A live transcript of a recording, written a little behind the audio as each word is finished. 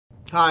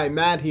Hi,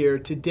 Matt here.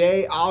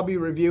 Today I'll be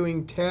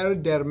reviewing Terre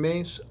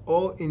d'Hermes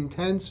Eau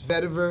Intense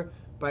Vetiver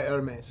by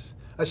Hermes,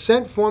 a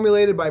scent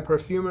formulated by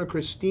perfumer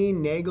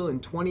Christine Nagel in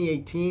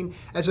 2018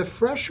 as a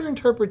fresher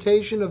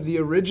interpretation of the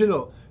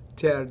original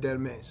Terre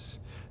d'Hermes.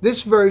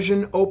 This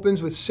version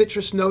opens with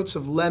citrus notes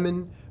of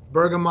lemon,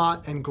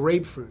 bergamot, and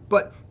grapefruit,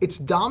 but it's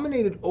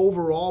dominated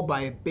overall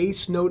by a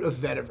base note of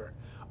vetiver.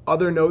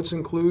 Other notes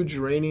include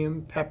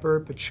geranium, pepper,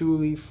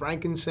 patchouli,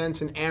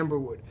 frankincense, and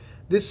amberwood.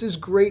 This is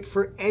great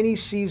for any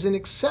season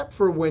except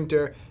for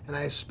winter, and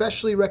I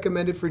especially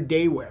recommend it for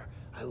day wear.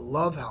 I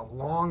love how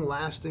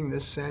long-lasting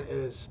this scent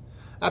is.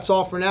 That's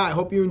all for now. I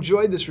hope you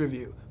enjoyed this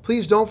review.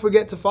 Please don't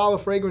forget to follow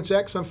Fragrance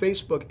X on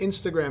Facebook,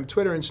 Instagram,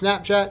 Twitter, and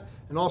Snapchat,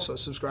 and also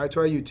subscribe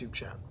to our YouTube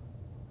channel.